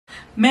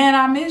Man,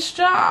 I missed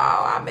y'all.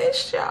 I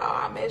missed y'all.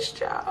 I missed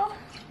y'all.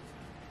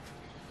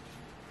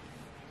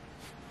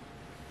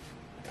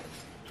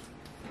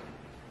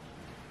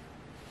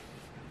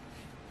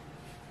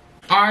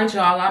 Alright,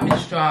 y'all. I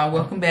missed y'all.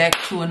 Welcome back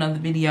to another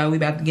video. We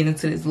about to get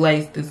into this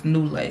lace, this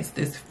new lace.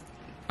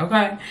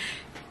 Okay?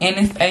 And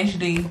it's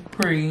HD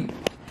pre.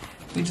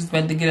 We just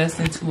about to get us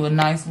into a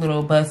nice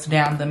little bust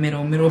down the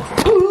middle.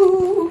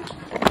 Ooh.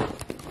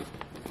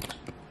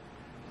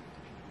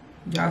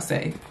 Y'all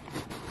say.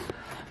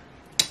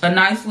 A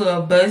nice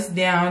little bust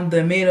down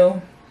the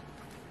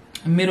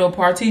middle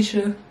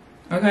partition,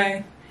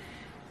 okay?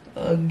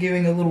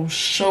 Giving a little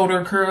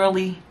shoulder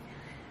curly,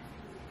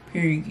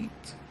 period.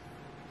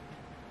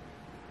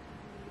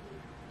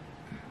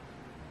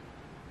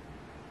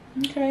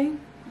 Okay,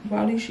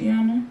 body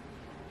Shiana.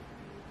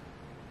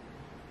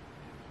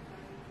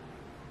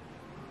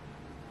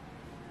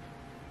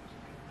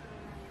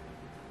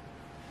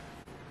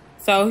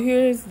 So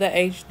here's the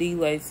HD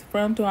lace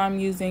frontal I'm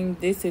using.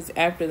 This is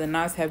after the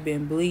knots have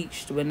been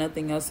bleached, but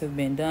nothing else has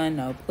been done.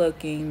 No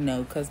plucking,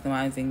 no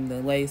customizing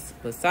the lace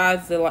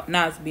besides the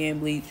knots being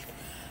bleached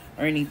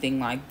or anything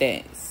like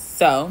that.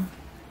 So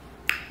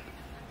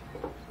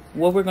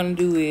what we're going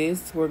to do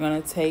is we're going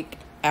to take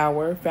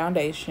our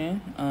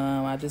foundation.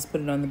 I just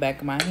put it on the back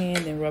of my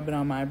hand and rub it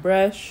on my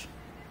brush.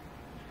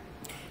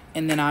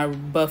 And then I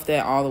buff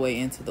that all the way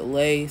into the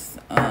lace.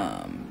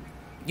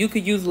 You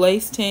could use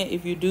lace tint.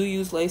 If you do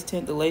use lace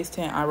tint, the lace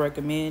tint I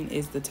recommend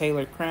is the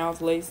Tailored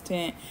Crowns lace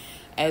tint,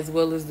 as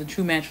well as the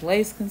True Match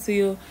Lace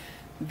Conceal.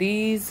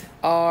 These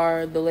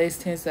are the lace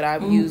tints that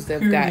I've used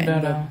that have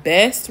gotten the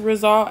best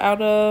result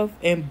out of.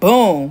 And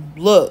boom,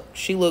 look,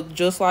 she looked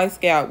just like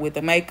Scout with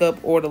the makeup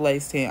or the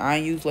lace tint. I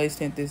ain't used lace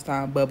tint this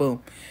time, but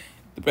boom.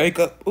 The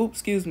makeup, oops,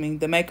 excuse me.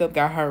 The makeup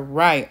got her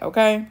right,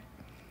 okay?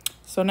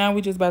 So now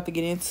we just about to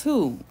get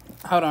into,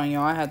 hold on,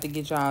 y'all. I have to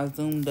get y'all a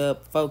zoomed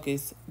up,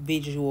 focused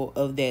visual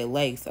of that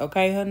lace.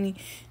 Okay, honey?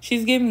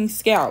 She's giving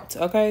scalped,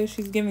 okay?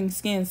 She's giving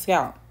skin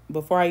scalp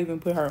before I even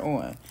put her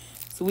on.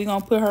 So we're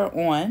going to put her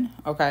on,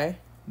 okay?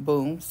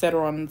 Boom. Set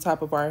her on the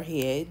top of our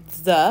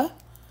heads.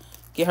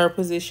 Get her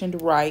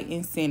positioned right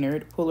and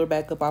centered. Pull her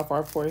back up off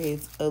our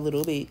foreheads a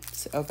little bit,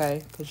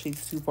 okay? Because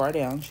she's too far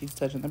down. She's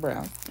touching the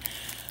brows.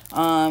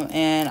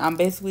 And I'm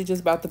basically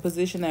just about to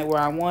position that where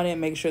I want it.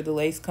 Make sure the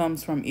lace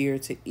comes from ear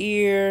to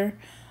ear.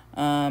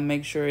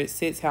 Make sure it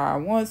sits how I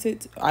want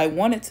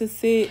it to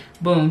sit.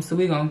 Boom. So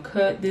we're gonna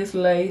cut this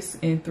lace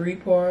in 3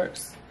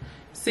 parts.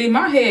 See,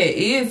 my head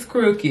is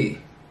crooked.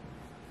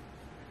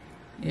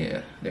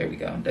 Yeah, there we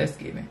go. That's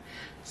given.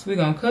 So we're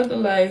gonna cut the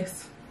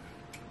lace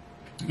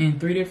in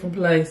 3 different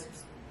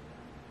places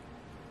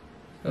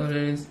so that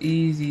it's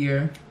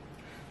easier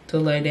to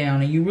lay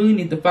down. And you really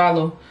need to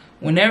follow.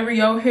 Whenever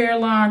your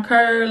hairline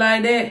curve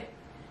like that,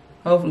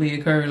 hopefully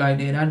it curve like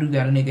that. I do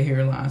got a nigga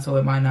hairline, so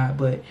it might not.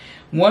 But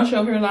once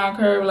your hairline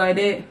curve like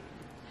that,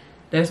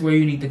 that's where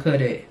you need to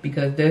cut it.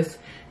 Because that's,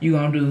 you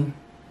gonna do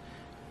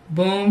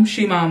boom,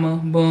 she mama,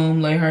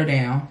 boom, lay her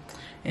down.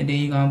 And then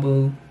you gonna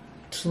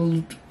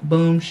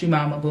boom, she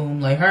mama, boom,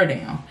 lay her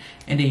down.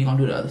 And then you gonna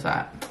do the other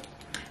side.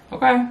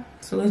 Okay,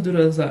 so let's do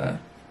the other side.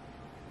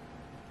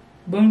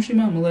 Boom, she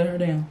mama, lay her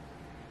down.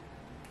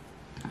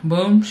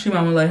 Boom, she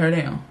mama, lay her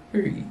down.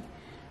 Period.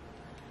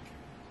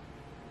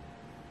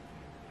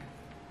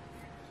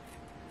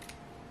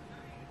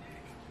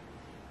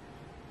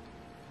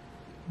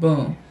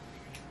 Boom.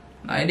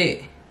 Like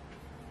that.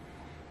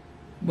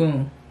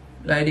 Boom.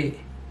 Like that.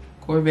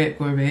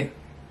 Corvette.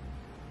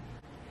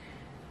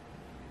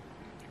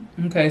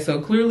 Okay, so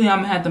clearly I'm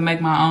gonna have to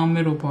make my own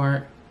middle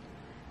part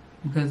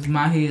because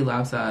my head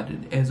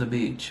lopsided as a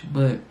bitch.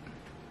 But,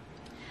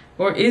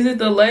 or is it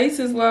the lace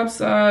is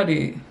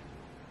lopsided?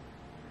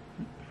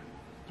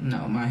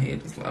 No, my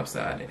head is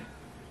lopsided.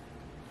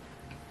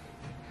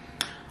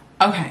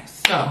 Okay,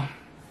 so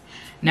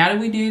now that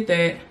we did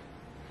that,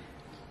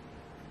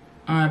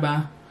 all right,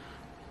 bye.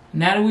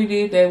 Now that we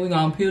did that, we're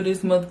gonna peel this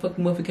motherfucking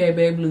Muffin Cake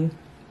back blue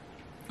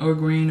or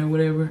green or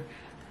whatever.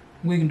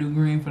 We can do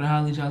green for the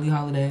holly jolly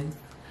holidays.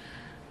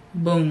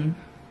 Boom.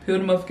 Peel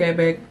the Muffin Cake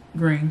back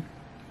green.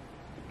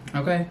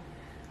 Okay.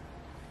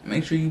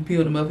 Make sure you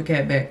peel the Muffin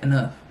Cake back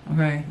enough.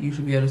 Okay. You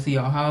should be able to see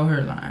your whole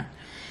hairline.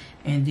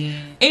 And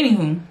then,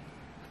 anywho,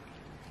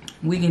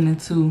 we get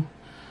into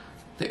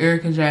the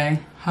Ericka J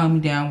Hold Me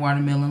Down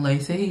Watermelon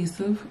Lace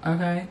Adhesive.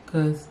 Okay.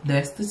 Because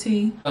that's the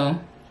tea. So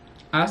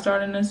I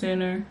start in the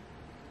center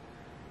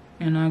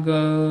and I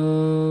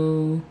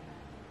go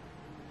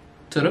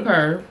to the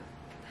curve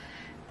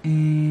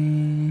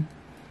and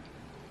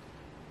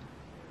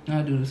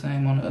I do the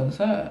same on the other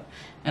side.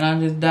 And I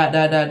just dot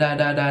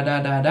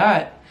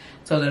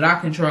so that I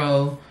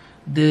control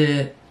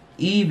the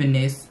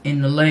evenness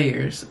in the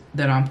layers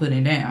that I'm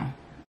putting down.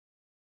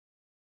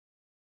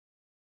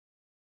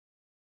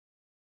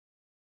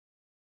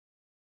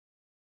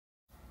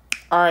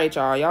 All right,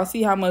 y'all. Y'all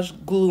see how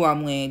much glue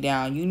I'm laying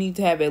down. You need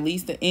to have at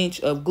least 1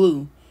 inch of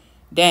glue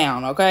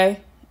down,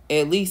 okay?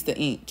 At least 1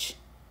 inch.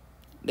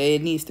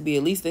 It needs to be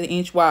at least 1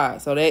 inch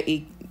wide. So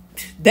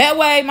that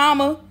way,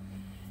 mama,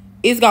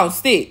 it's gonna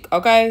stick,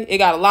 okay? It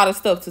got a lot of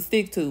stuff to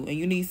stick to, and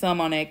you need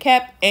some on that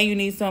cap, and you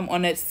need some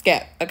on that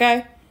scalp,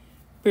 okay?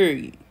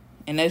 Period.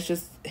 And that's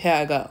just how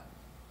I go.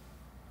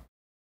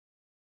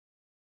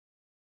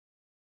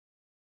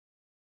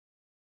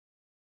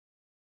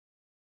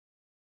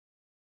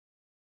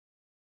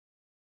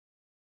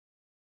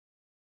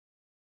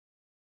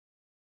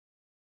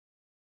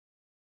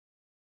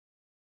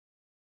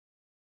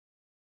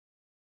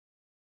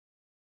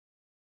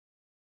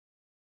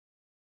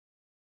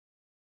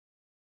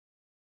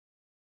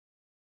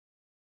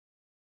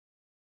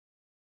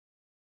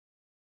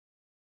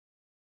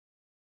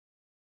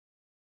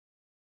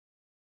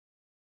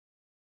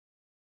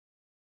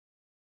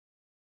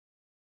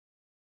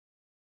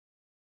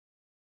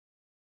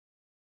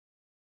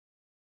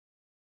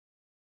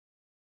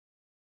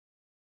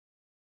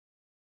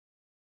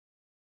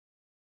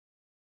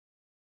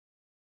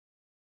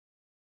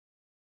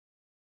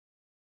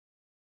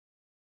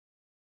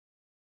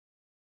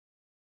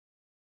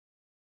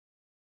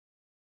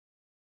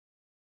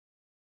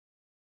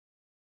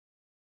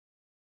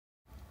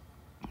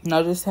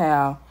 Notice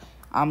how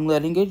I'm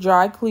letting it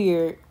dry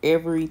clear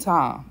every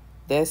time.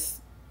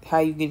 That's how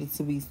you get it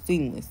to be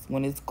seamless.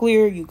 When it's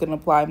clear, you can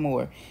apply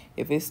more.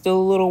 If it's still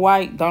a little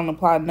white, don't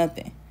apply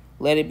nothing.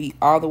 Let it be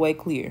all the way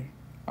clear.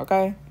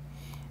 Okay?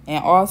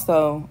 And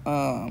also,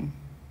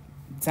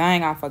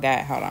 dang, I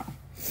forgot. Hold on.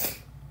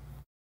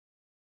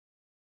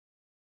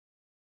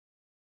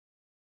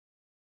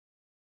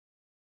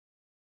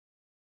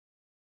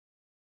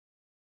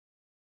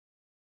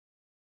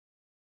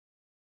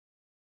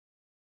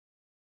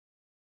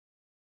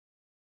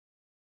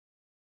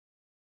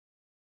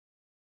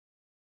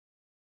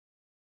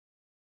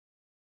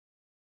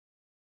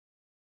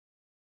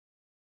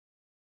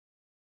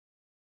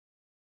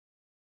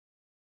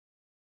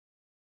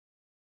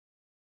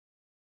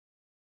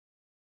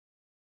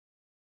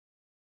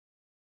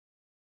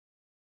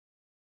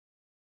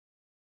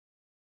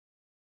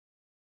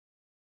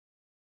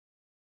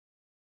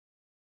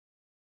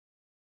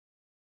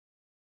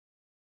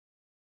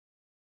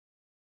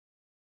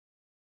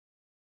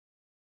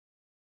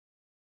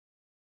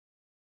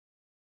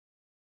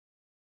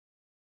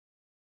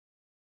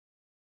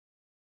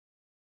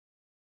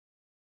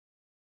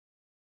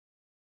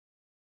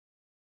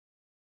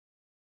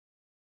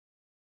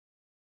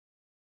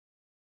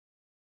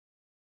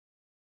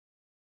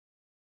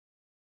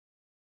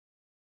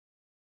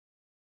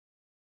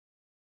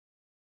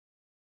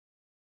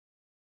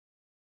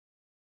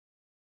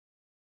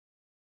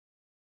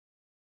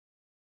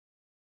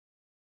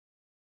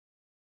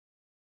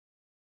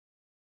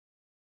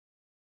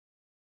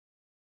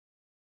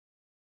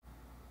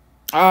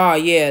 Ah,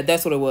 yeah,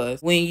 that's what it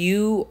was. When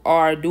you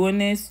are doing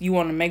this, you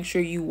want to make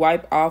sure you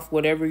wipe off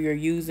whatever you're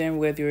using,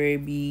 whether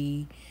it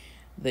be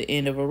the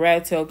end of a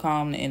rat tail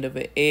comb, the end of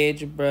an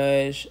edge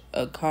brush,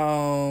 a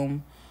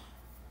comb,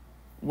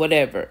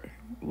 whatever.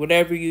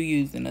 Whatever you're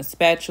using, a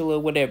spatula,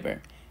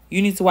 whatever.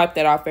 You need to wipe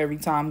that off every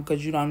time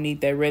because you don't need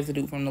that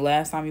residue from the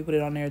last time you put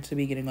it on there to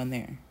be getting on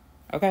there.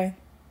 Okay?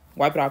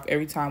 Wipe it off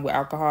every time with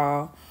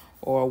alcohol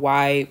or a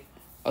wipe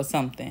or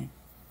something.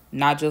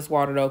 Not just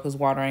water though, because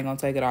water ain't gonna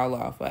take it all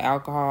off. But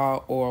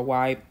alcohol or a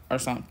wipe or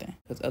something.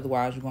 Because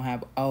otherwise you're gonna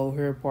have old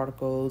hair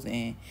particles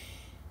and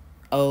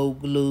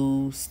old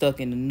glue stuck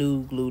in the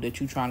new glue that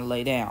you're trying to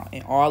lay down.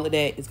 And all of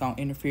that is gonna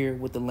interfere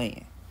with the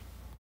laying.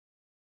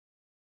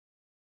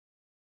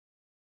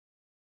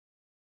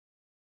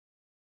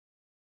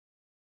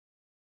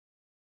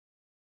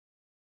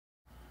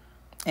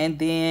 And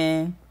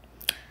then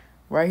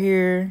right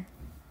here,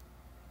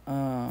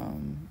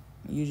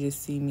 you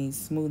just see me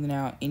smoothing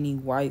out any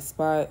white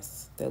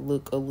spots that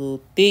look a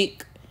little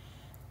thick.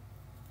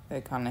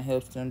 That kind of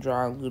helps them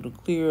dry a little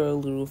clearer, a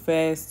little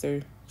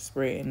faster,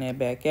 spreading that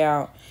back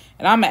out.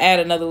 And I'm going to add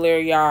another layer,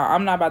 y'all.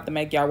 I'm not about to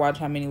make y'all watch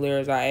how many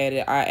layers I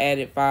added. I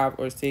added 5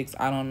 or 6.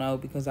 I don't know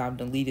because I've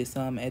deleted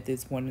some at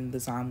this point in the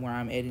time where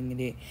I'm editing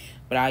it.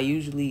 But I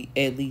usually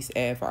at least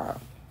add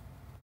 5.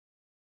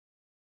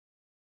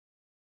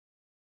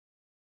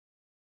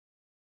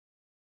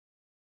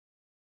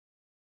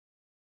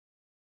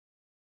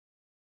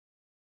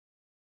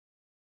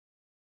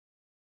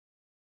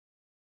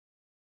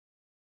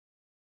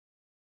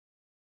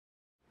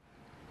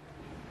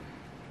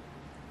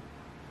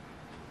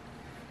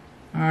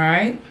 All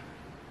right.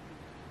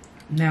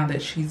 Now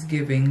that she's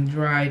giving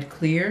dried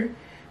clear,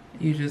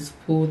 you just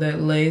pull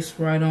that lace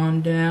right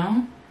on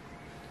down.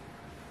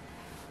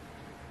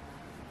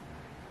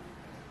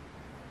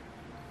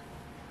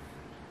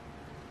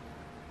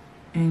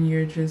 And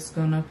you're just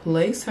gonna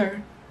place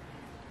her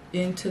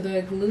into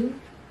that glue.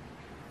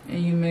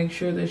 And you make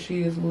sure that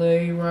she is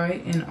laid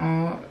right in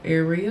all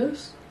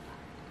areas.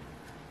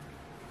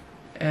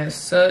 As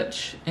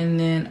such. And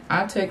then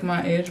I take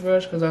my edge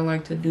brush because I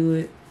like to do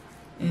it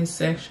in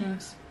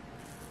sections.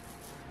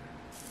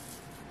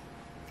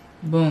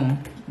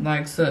 Boom,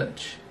 like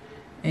such.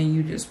 And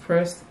you just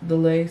press the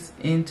lace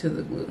into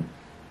the glue.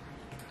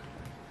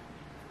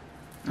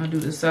 I'll do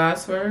the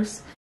sides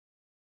first.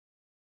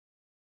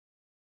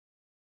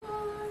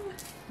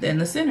 Then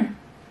the center.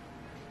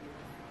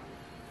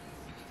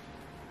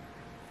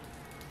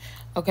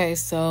 Okay,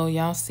 so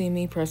y'all see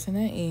me pressing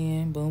it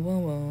in, boom,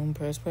 boom, boom,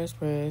 press, press,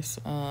 press.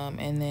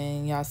 And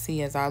then y'all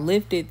see as I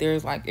lift it,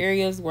 there's like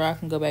areas where I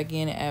can go back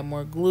in and add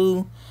more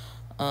glue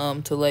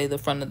to lay the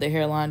front of the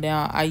hairline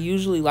down. I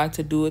usually like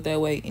to do it that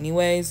way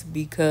anyways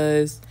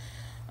because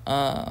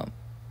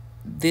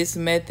this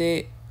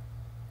method,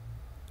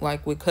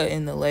 like with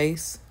cutting the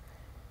lace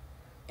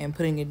and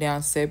putting it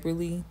down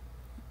separately,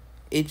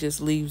 it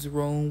just leaves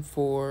room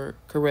for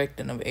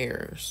correcting of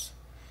errors.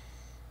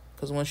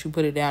 Because once you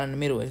put it down in the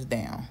middle, it's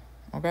down.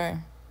 Okay?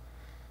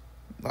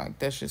 Like,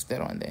 that's just that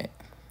on that.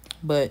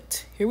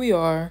 But here we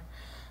are,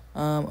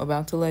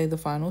 about to lay the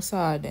final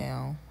side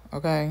down.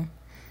 Okay?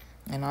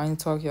 And I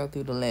didn't talk y'all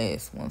through the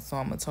last one, so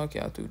I'm going to talk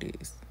y'all through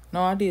this.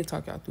 No, I did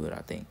talk y'all through it,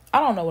 I think. I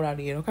don't know what I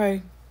did,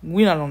 okay?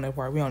 We're not on that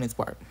part. We're on this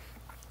part.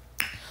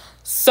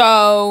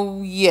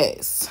 So,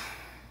 yes.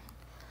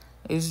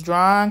 It's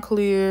dry and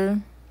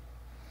clear.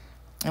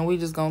 And we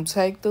just going to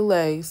take the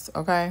lace,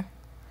 okay?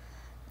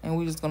 And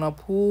we just going to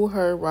pull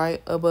her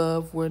right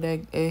above where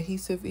that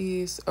adhesive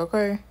is,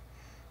 okay?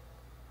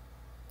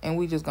 And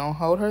we just going to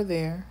hold her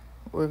there.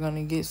 We're going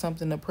to get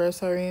something to press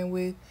her in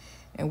with.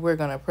 And we're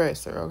going to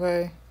press her,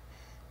 okay?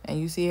 And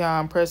you see how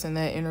I'm pressing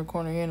that inner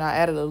corner in? I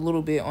added a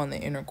little bit on the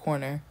inner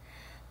corner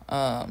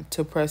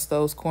to press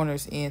those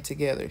corners in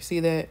together. See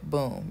that?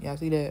 Boom. Y'all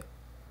see that?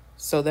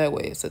 So that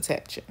way it's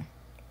attaching.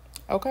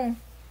 Okay.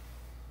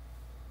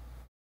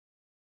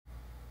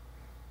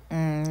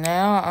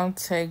 Now I'm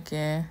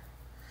taking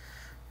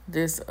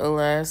this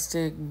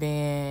elastic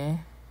band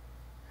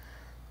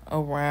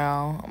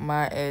around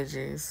my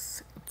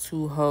edges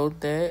to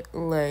hold that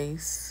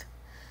lace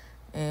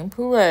in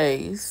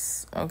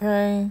place,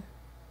 okay,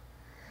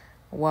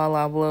 while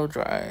I blow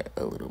dry it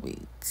a little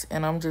bit.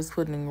 And I'm just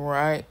putting it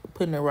right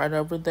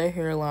over the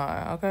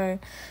hairline, okay?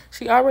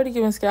 She already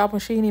giving scalp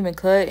and she ain't even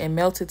cut and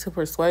melted to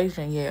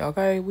persuasion yet,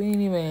 okay? We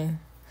ain't even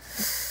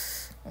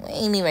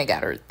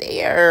got her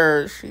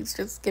there. She's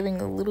just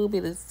giving a little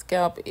bit of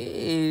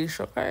scalp-ish,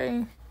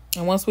 okay?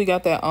 And once we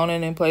got that on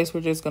and in place,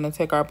 we're just going to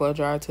take our blow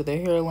dryer to the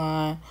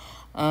hairline.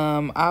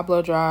 I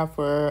blow dry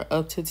for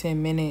up to 10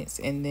 minutes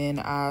and then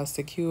I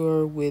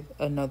secure with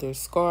another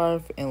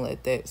scarf and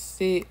let that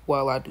sit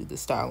while I do the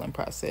styling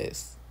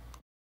process.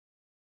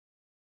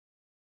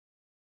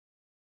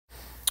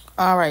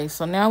 All right,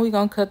 so now we're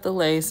going to cut the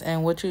lace,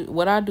 and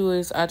what I do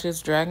is I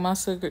just drag my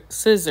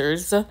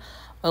scissors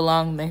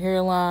along the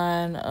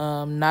hairline,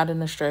 not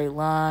in a straight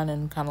line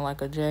and kind of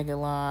like a jagged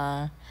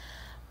line.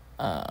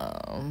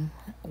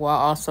 While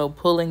also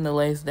pulling the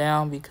lace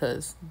down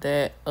because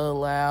that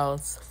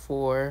allows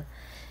for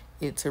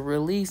it to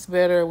release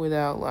better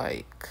without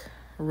like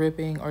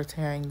ripping or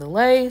tearing the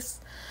lace.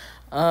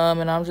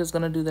 And I'm just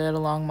gonna do that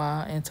along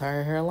my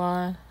entire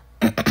hairline.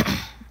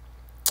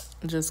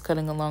 Just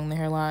cutting along the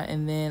hairline,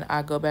 and then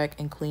I go back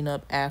and clean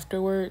up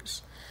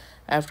afterwards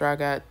after I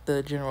got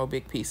the general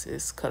big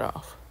pieces cut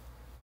off.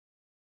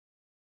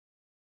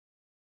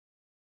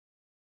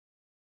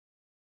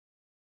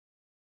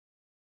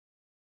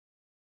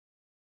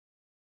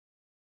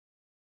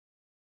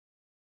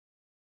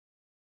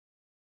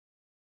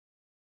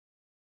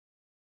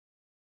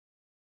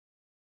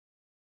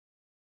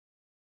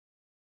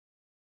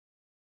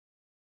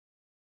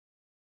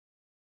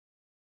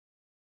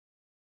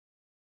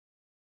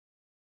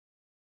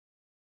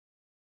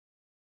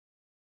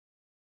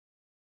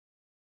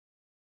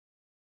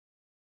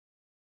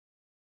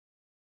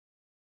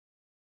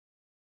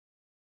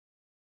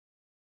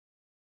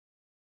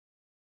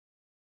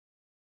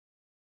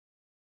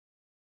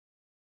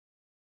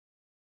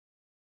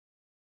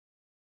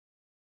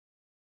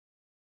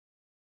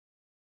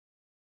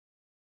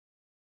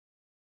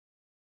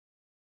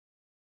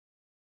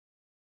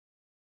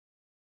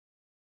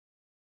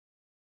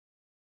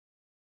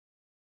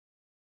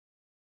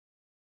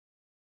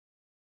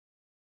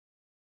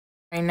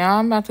 Right now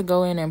I'm about to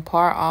go in and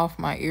part off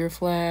my ear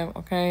flap,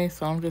 okay?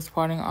 So I'm just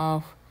parting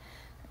off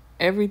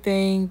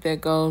everything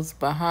that goes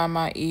behind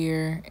my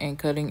ear and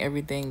cutting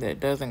everything that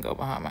doesn't go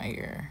behind my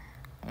ear.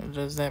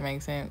 Does that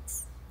make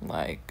sense?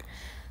 Like,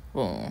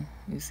 boom.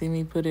 You see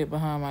me put it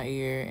behind my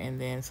ear,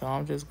 and then so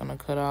I'm just going to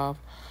cut off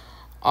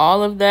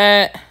all of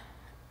that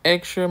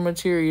extra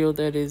material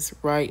that is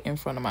right in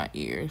front of my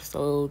ear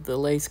so the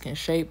lace can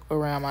shape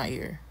around my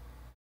ear.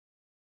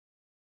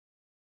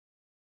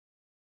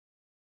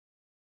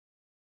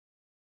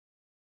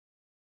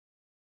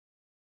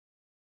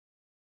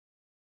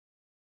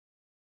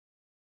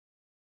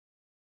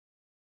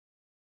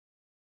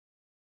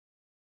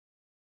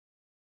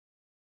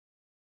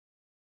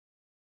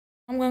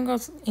 I'm going to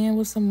go in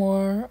with some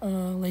more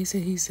lace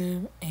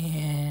adhesive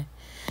and,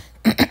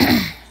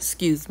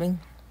 excuse me,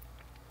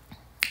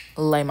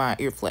 lay my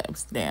ear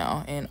flaps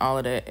down and all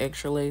of that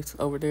extra lace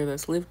over there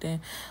that's lifting.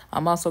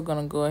 I'm also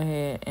going to go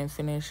ahead and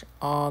finish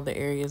all the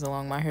areas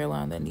along my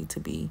hairline that need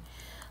to be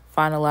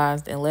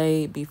finalized and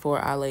laid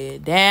before I lay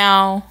it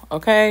down,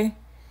 okay?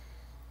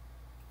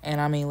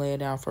 And I mean lay it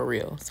down for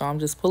real. So I'm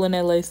just pulling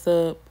that lace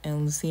up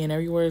and seeing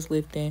everywhere it's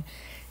lifting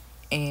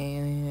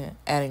and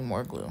adding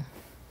more glue.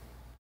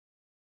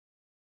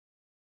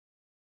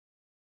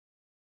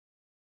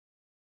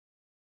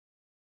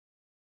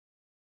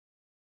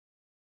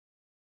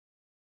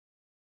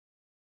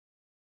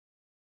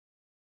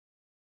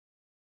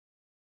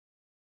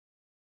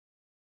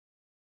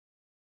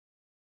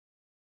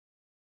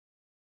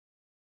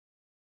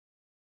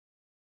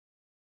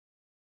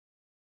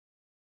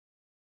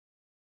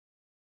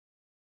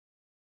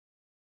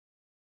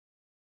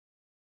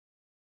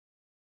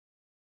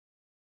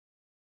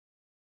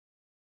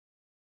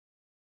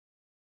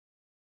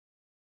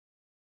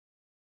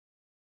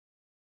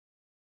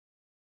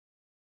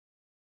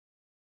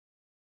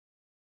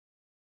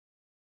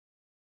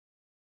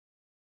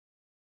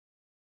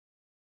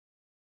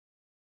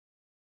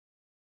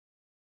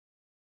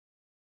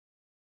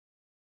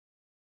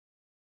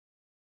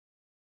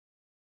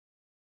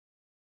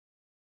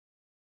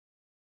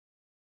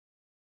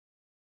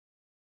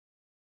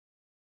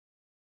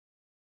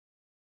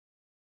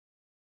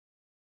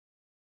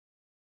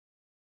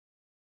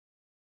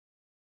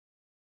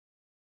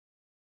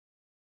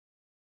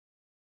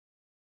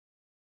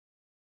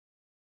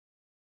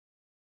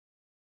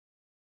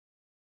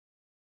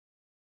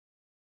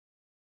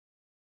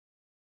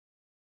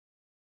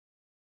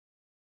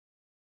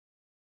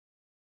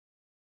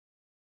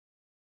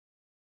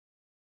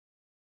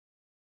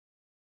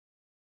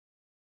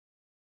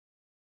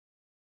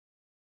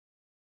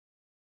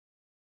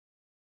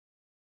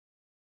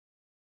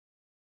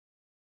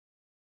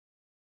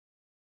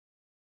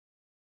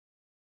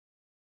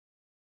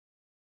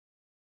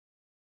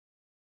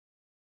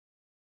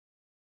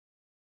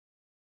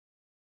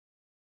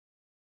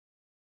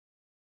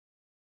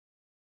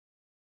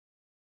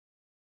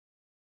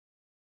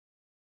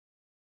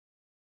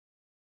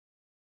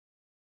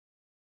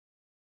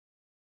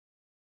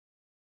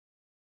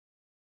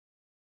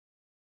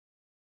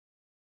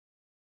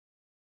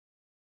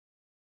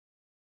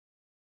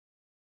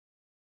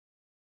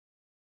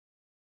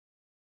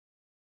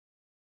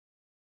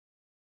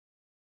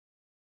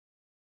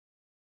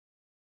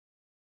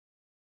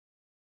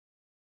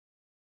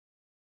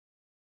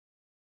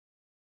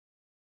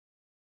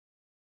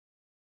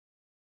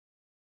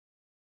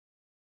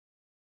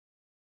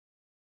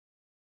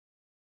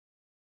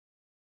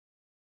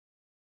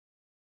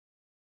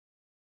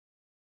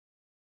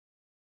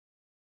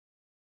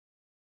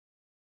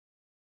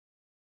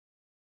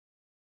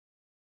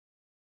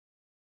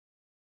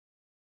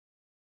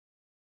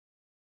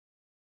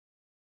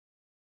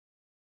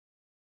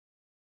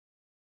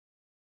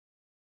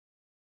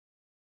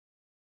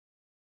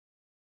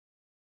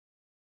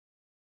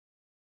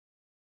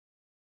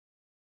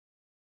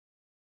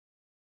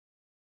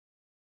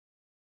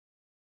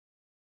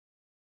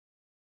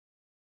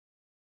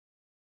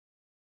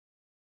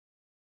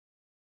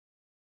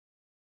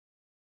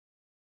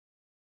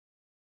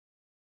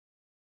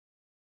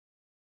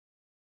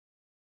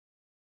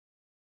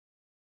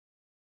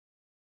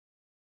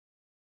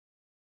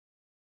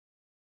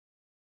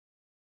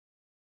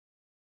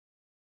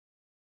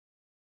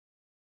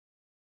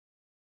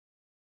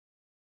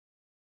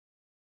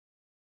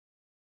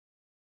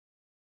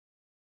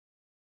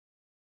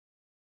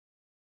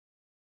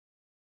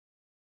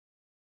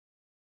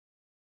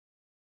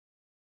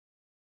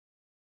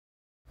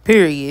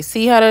 Period.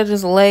 See how that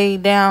just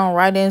laid down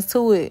right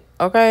into it?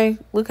 Okay?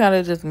 Look how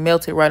that just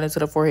melted right into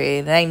the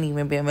forehead. It ain't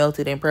even been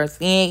melted and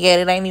pressed in yet.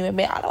 It ain't even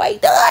been all the way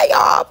done,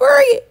 y'all.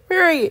 Period.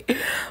 Period.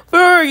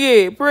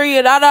 Period.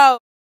 Period. I know.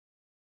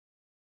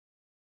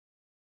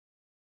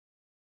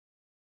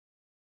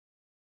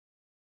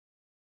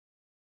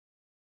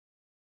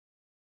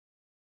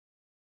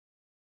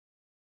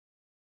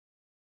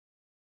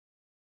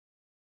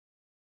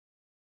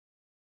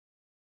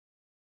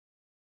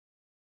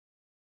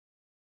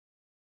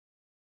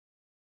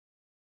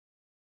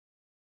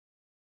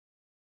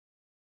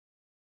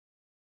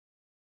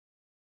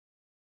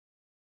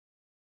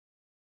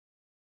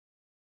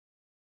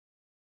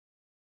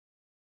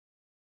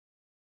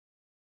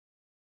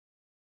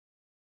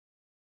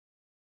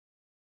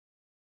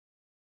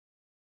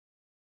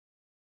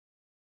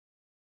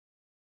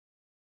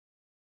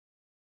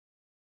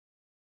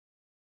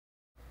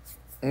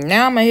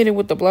 Now I'm gonna hit it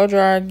with the blow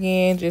dryer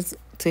again, just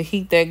to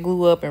heat that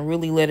glue up and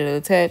really let it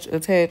attach,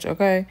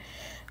 okay?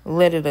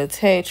 Let it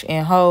attach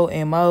and hold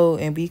and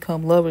mold and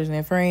become lovers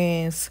and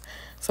friends.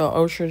 So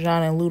Osher,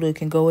 John, and Luda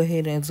can go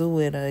ahead and do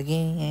it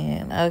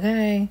again,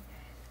 okay?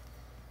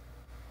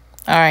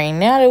 Alright,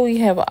 now that we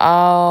have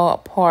all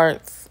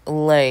parts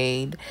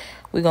laid,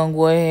 we're gonna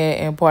go ahead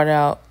and part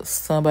out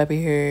some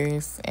baby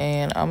hairs.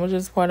 And I'm gonna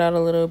just part out a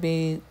little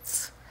bit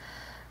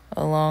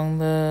along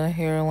the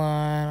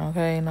hairline,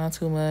 okay? Not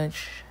too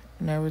much,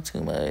 never too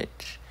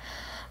much.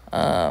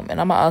 And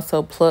I'm gonna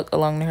also pluck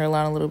along the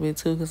hairline a little bit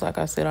too, because like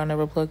I said, I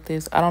never plucked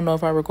this. I don't know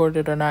if I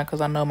recorded it or not,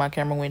 because I know my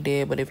camera went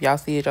dead. But if y'all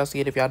see it, y'all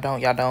see it. If y'all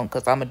don't, y'all don't,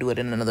 because I'm gonna do it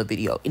in another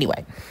video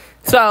anyway.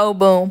 So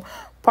boom,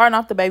 parting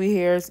off the baby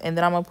hairs, and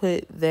then I'm gonna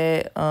put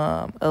that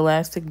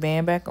elastic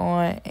band back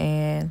on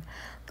and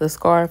the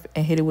scarf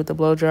and hit it with the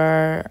blow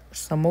dryer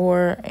some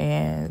more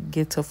and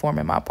get to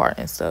forming my part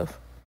and stuff.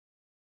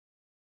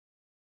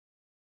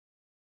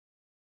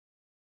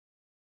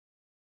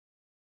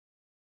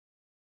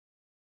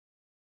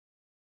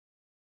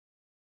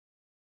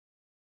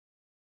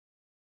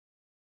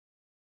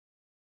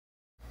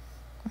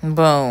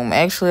 Boom.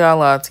 Actually, I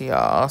lied to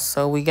y'all.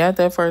 So we got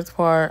that first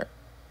part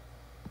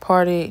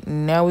parted.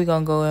 Now we're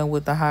gonna go in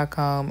with the hot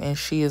comb, and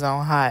she is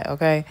on high,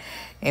 okay?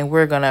 And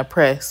we're gonna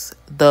press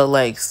the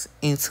lace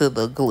into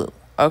the glue,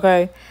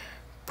 okay?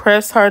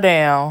 Press her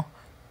down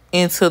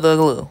into the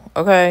glue,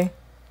 okay?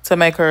 To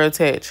make her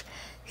attach.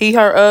 Heat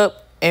her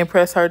up and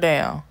press her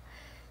down.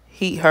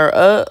 Heat her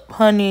up,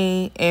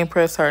 honey, and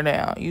press her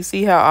down. You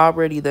see how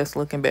already that's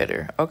looking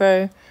better,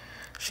 okay?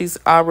 She's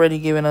already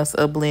giving us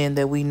a blend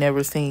that we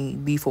never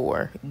seen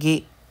before.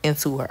 Get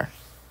into her.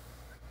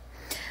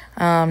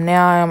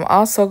 Now I'm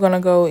also going to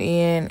go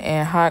in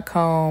and hot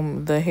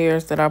comb the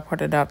hairs that I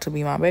parted out to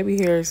be my baby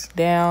hairs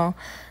down,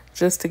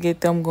 just to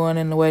get them going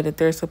in the way that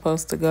they're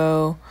supposed to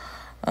go,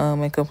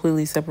 and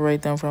completely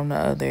separate them from the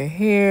other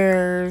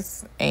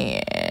hairs.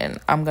 And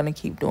I'm going to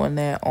keep doing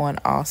that on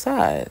all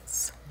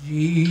sides.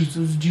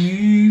 Jesus,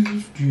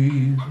 Jesus,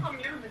 Jesus.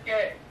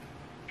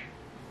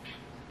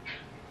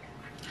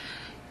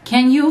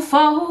 Can you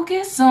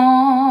focus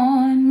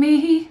on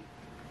me?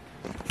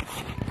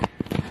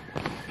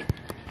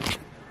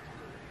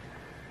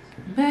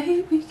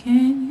 Baby,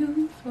 can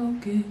you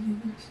focus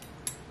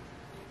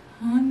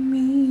on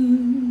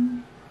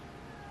me?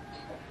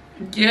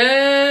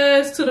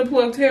 Yes, to the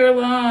plucked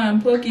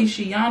hairline. Plucky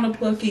Shiana,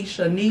 plucky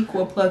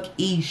Shaniqua,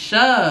 plucky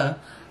Sha.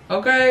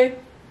 Okay?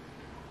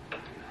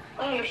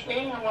 I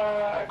understand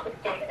why I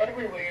clicked on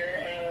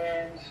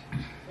everywhere and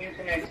you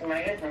connect to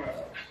my eardrum.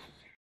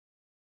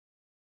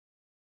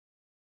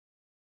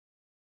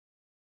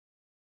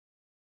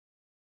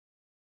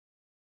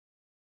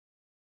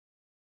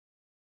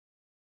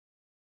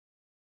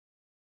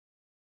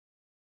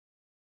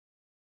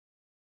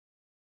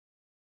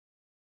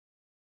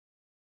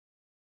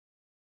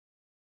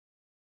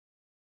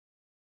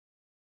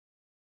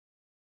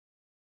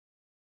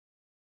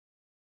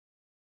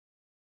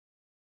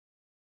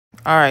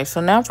 Alright, so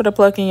now for the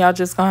plucking, y'all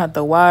just gonna have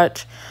to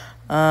watch.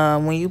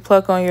 When you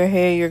pluck on your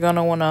hair, you're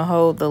gonna want to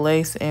hold the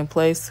lace in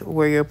place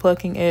where you're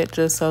plucking it,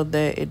 just so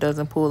that it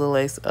doesn't pull the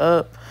lace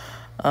up,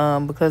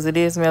 because it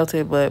is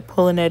melted. But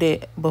pulling at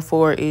it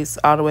before it's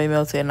all the way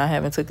melted, and I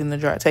haven't taken the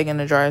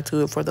dryer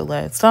to it for the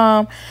last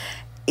time,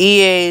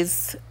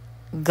 is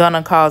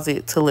gonna cause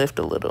it to lift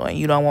a little, and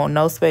you don't want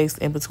no space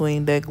in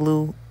between that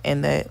glue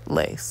and that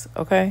lace.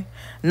 Okay,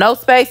 no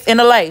space in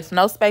the lace.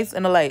 No space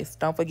in the lace.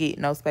 Don't forget,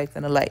 no space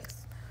in the lace.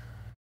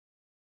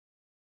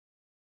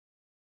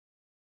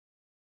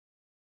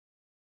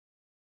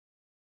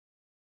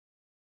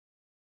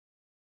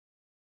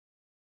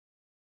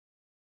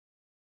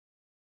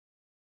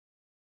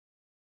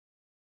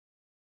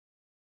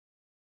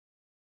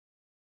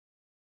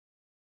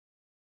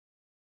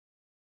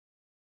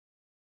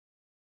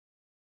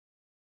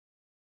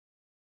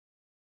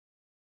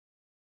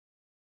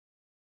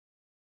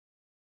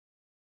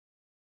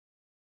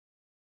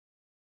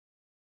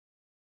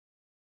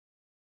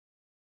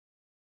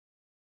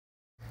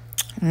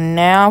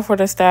 Now for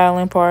the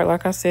styling part,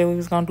 like I said, we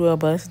was gonna do a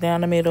bust down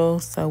the middle.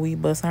 So we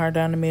busting her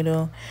down the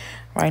middle.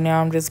 Right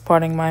now I'm just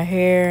parting my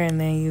hair and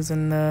then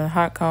using the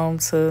hot comb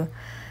to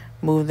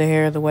move the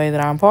hair the way that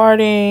I'm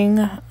parting.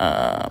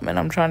 And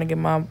I'm trying to get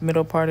my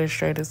middle part as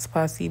straight as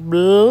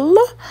possible.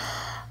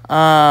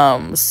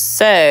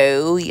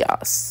 So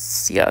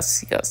yes.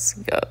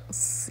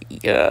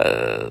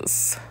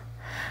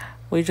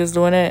 We just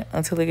doing it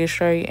until it gets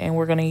straight, and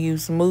we're gonna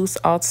use mousse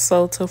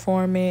also to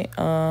form it.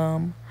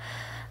 And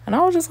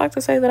I would just like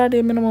to say that I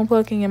did minimum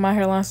plucking and my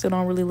hairline still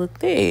don't really look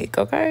thick,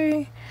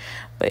 okay?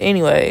 But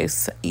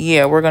anyways,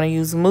 yeah, we're gonna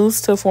use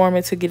mousse to form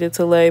it to get it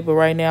to lay. But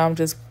right now I'm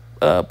just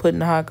putting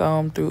the hot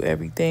comb through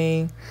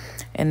everything,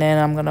 and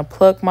then I'm gonna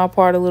pluck my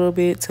part a little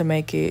bit to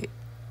make it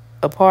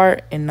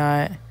apart and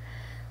not,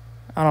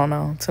 I don't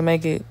know, to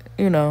make it,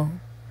 you know,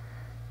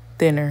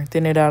 thin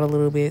it out a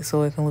little bit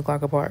so it can look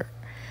like a part.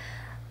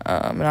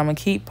 And I'm gonna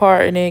keep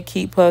parting it,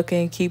 keep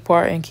plucking, keep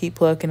parting, keep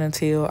plucking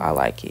until I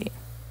like it.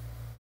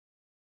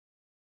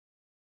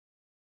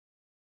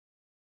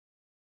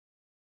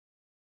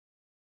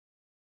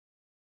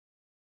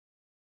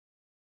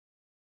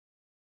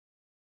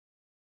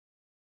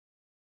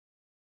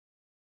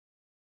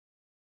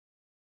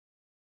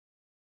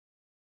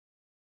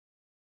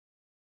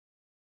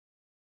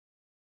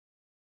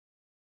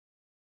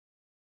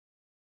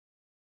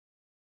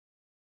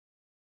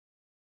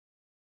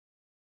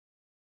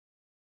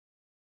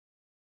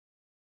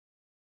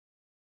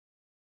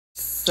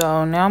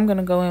 So now I'm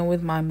gonna go in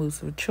with my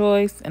mousse of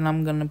choice, and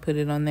I'm gonna put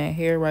it on that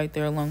hair right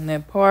there along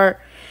that part,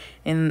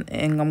 and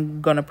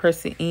I'm gonna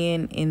press it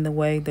in the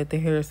way that the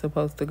hair is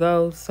supposed to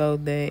go so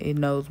that it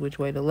knows which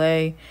way to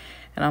lay.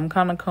 And I'm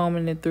kind of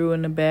combing it through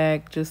in the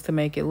back just to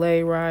make it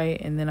lay right,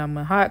 and then I'm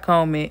gonna hot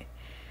comb it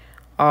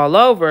all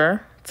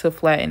over to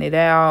flatten it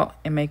out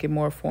and make it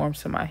more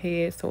forms to my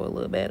head so it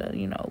look better,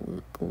 you know,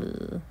 look a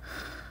little,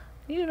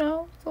 you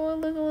know, so it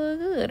look a little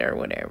good or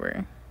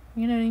whatever.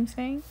 You know what I'm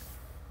saying?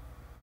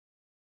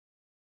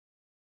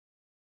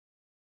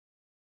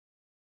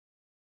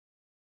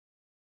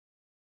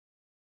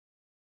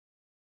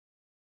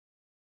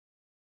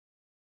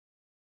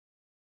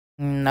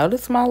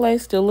 Notice my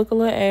lace still look a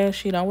little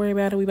ashy. Don't worry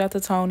about it. We about to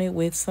tone it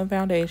with some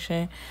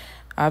foundation.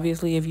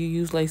 Obviously, if you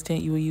use lace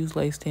tint, you will use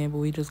lace tint, but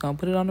we just gonna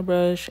put it on the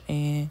brush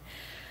and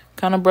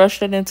kind of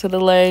brush it into the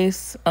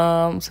lace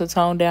to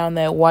tone down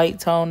that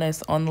white tone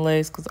that's on the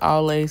lace, because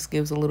all lace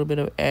gives a little bit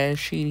of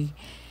ashy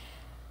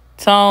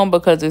tone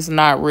because it's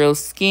not real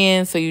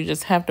skin. So you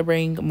just have to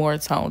bring more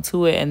tone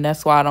to it, and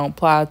that's why I don't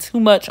apply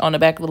too much on the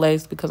back of the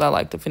lace, because I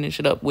like to finish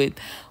it up with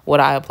what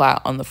I apply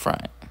on the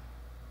front.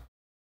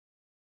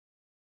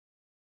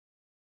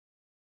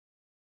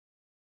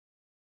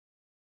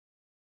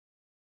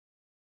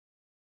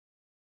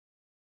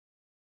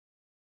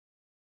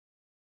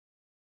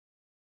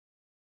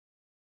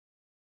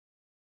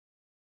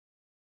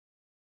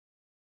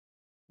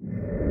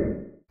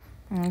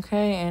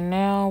 Okay, and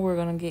now we're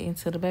gonna get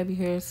into the baby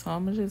hair. So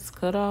I'm gonna just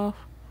cut off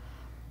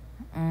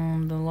a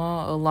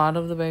lot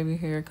of the baby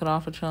hair, cut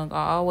off a chunk.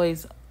 I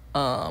always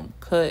don't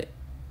cut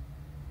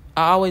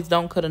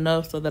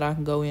enough so that I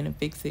can go in and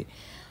fix it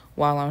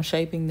while I'm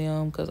shaping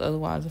them, because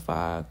otherwise if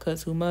I cut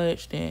too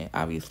much, then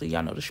obviously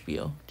y'all know the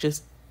spiel.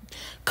 Just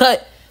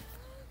cut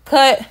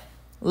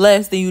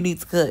less than you need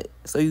to cut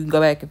so you can go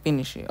back and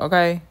finish it,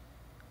 okay?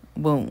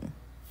 Boom.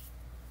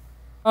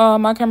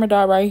 My camera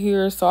died right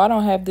here, so I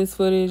don't have this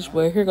footage,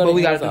 but here goes. But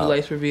we gotta do the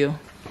lace reveal.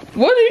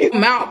 What do you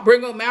mount?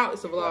 Bring up mount.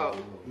 It's a vlog.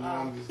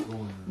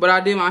 But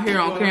I did my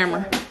hair on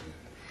camera,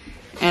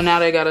 and now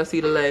they gotta see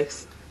the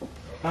lace.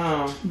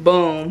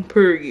 Boom.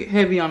 Period.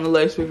 Heavy on the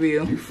lace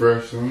reveal. You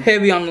fresh, huh?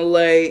 Heavy on the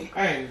lay.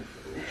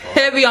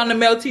 Heavy on the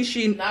melty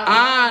sheet.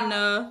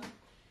 Anna.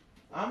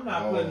 I'm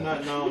not putting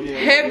nothing on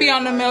yet. Heavy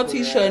on the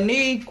melty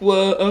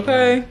Shaniqua.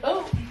 Okay.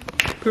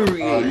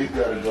 Period.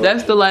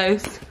 That's the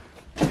lace.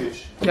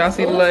 Y'all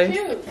see the lace?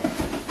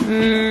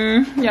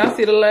 Y'all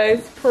see the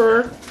lace?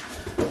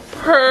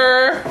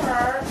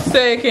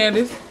 Say it,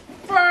 Candace.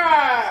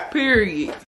 Period.